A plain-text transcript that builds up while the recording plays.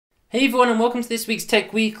Hey everyone and welcome to this week's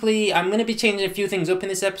Tech Weekly. I'm going to be changing a few things up in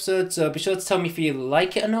this episode, so be sure to tell me if you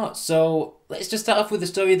like it or not. So let's just start off with the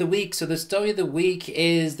story of the week. So the story of the week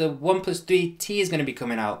is the OnePlus T3 is going to be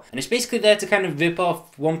coming out. And it's basically there to kind of rip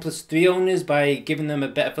off OnePlus 3 owners by giving them a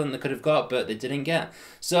better phone they could have got, but they didn't get.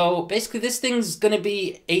 So basically this thing's going to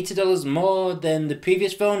be $80 more than the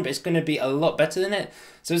previous phone, but it's going to be a lot better than it.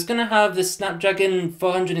 So it's going to have the Snapdragon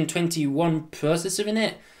 421 processor in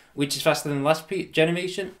it, which is faster than the last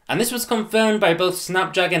generation. And this was confirmed by both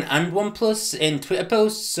Snapdragon and OnePlus in Twitter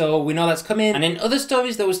posts, so we know that's coming. And in other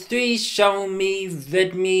stories, there was 3 Xiaomi,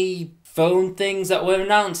 Redmi phone things that were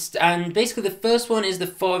announced, and basically the first one is the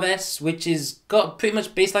 4S, which is got pretty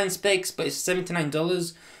much baseline specs, but it's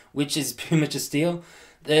 $79, which is pretty much a steal.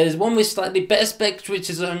 There's one with slightly better specs, which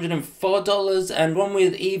is $104, and one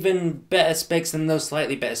with even better specs than those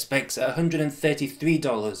slightly better specs at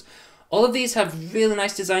 $133. All of these have really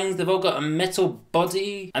nice designs. They've all got a metal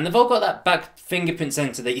body, and they've all got that back fingerprint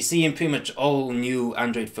sensor that you see in pretty much all new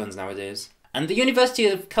Android phones nowadays. And the University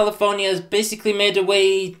of California has basically made a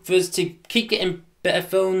way for us to keep getting better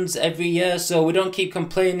phones every year, so we don't keep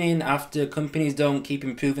complaining after companies don't keep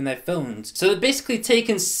improving their phones. So they've basically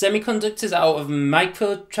taken semiconductors out of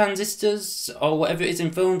microtransistors or whatever it is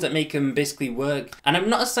in phones that make them basically work. And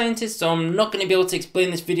I'm not a scientist, so I'm not going to be able to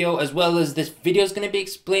explain this video as well as this video is going to be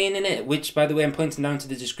explaining it, which by the way I'm pointing down to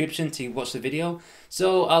the description to watch the video.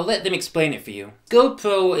 So I'll let them explain it for you.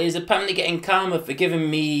 GoPro is apparently getting karma for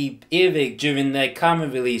giving me earache during their karma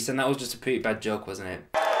release, and that was just a pretty bad joke, wasn't it?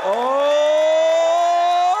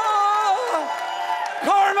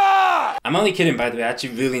 I'm only kidding, by the way. I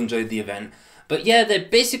actually really enjoyed the event. But yeah, they're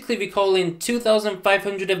basically recalling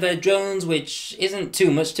 2,500 of their drones, which isn't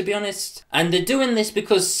too much to be honest. And they're doing this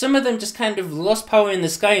because some of them just kind of lost power in the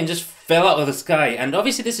sky and just fell out of the sky. And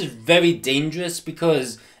obviously this is very dangerous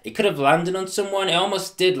because it could have landed on someone. It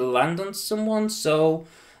almost did land on someone, so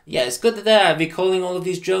yeah, it's good that they're recalling all of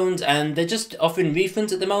these drones, and they're just offering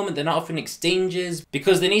refunds at the moment. They're not offering exchanges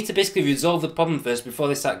because they need to basically resolve the problem first before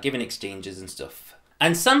they start giving exchanges and stuff.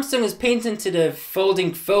 And Samsung is patented a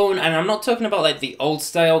folding phone, and I'm not talking about like the old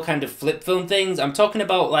style kind of flip phone things. I'm talking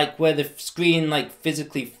about like where the screen like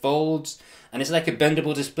physically folds and it's like a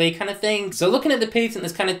bendable display kind of thing. So looking at the patent,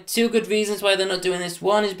 there's kind of 2 good reasons why they're not doing this.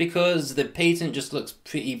 One is because the patent just looks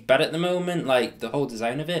pretty bad at the moment, like the whole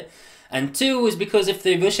design of it. And 2 is because if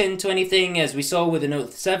they rush into anything, as we saw with the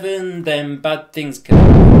Note 7, then bad things can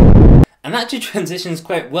happen. And that actually transitions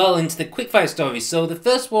quite well into the quickfire stories. So the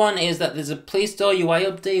first one is that there's a Play Store UI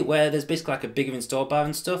update where there's basically like a bigger install bar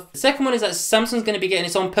and stuff. The second one is that Samsung's going to be getting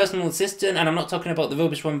its own personal assistant, and I'm not talking about the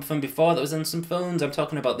rubbish one from before that was on some phones. I'm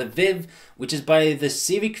talking about the Viv, which is by the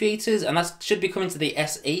Siri creators, and that should be coming to the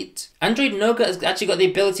S8. Android Nougat has actually got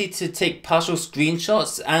the ability to take partial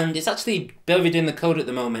screenshots, and it's actually buried in the code at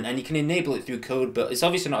the moment, and you can enable it through code, but it's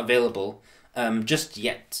obviously not available just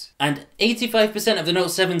yet. And 85% of the Note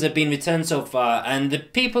 7s have been returned so far, and the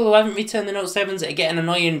people who haven't returned the Note 7s are getting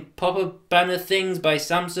annoying pop-up banner things by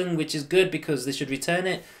Samsung, which is good because they should return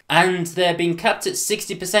it. And they're being capped at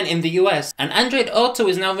 60% in the US. And Android Auto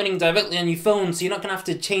is now running directly on your phone, so you're not going to have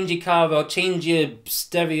to change your car or change your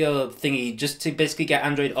stereo thingy just to basically get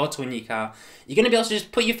Android Auto in your car. You're going to be able to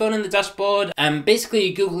just put your phone in the dashboard, and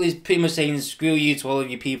basically Google is pretty much saying screw you to all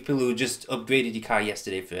of you people who just upgraded your car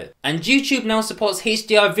yesterday for it. And YouTube now supports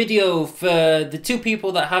HDR video for the 2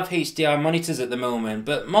 people that have HDR monitors at the moment,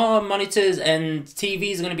 but more monitors and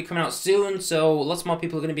TVs are going to be coming out soon, so lots more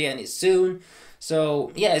people are going to be getting it soon.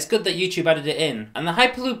 So yeah, it's good that YouTube added it in. And the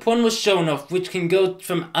Hyperloop One was shown off, which can go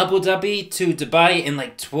from Abu Dhabi to Dubai in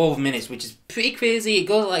like 12 minutes, which is pretty crazy. It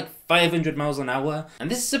goes like 500 miles an hour. And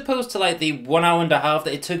this is opposed to like the 1 hour and a half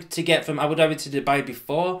that it took to get from Abu Dhabi to Dubai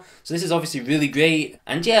before. So this is obviously really great.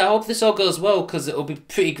 And yeah, I hope this all goes well because it'll be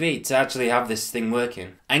pretty great to actually have this thing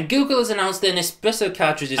working. And Google has announced their Nespresso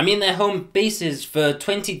cartridges, their home bases for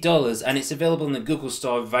 $20, and it's available in the Google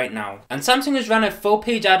store right now. And Samsung has ran a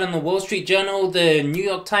full-page ad on the Wall Street Journal, the New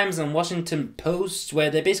York Times and Washington Post, where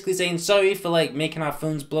they're basically saying sorry for like making our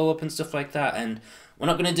phones blow up and stuff like that, and we're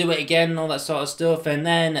not going to do it again and all that sort of stuff. And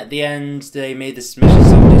then at the end they made this message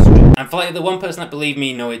self-destruct. And for like the one person that believed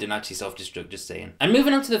me, no, it didn't actually self-destruct, just saying. And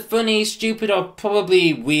moving on to the funny, stupid, or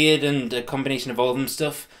probably weird and a combination of all of them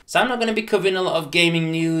stuff. So I'm not going to be covering a lot of gaming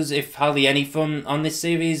news, if hardly any from on this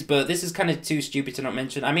series, but this is kind of too stupid to not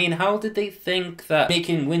mention. I mean, how did they think that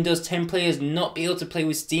making Windows 10 players not be able to play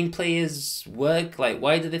with Steam players work? Like,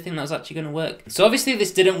 why did they think that was actually going to work? So obviously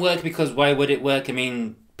this didn't work because why would it work? I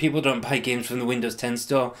mean, people don't buy games from the Windows 10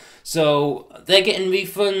 store. So they're getting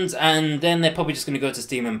refunds, and then they're probably just going to go to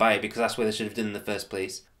Steam and buy it because that's where they should have done in the first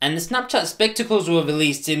place. And the Snapchat spectacles were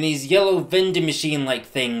released in these yellow vending machine-like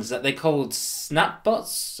things that they called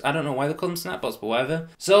Snapbots. I don't know why they call them Snapbots, but whatever.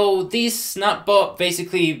 So these Snapbot,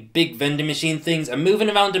 basically big vending machine things, are moving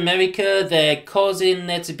around America. They're causing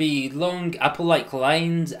there to be long Apple-like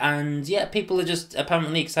lines, and yeah, people are just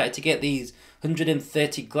apparently excited to get these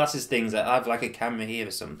 130 glasses things that have like a camera here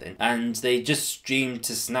or something, and they just stream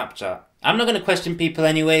to Snapchat. I'm not going to question people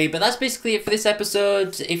anyway, but that's basically it for this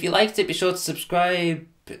episode. If you liked it, be sure to subscribe,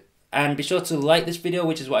 and be sure to like this video,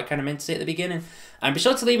 which is what I kind of meant to say at the beginning. And be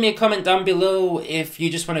sure to leave me a comment down below if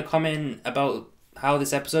you just want to comment about how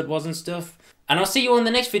this episode was and stuff. And I'll see you on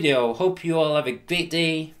the next video. Hope you all have a great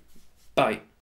day. Bye.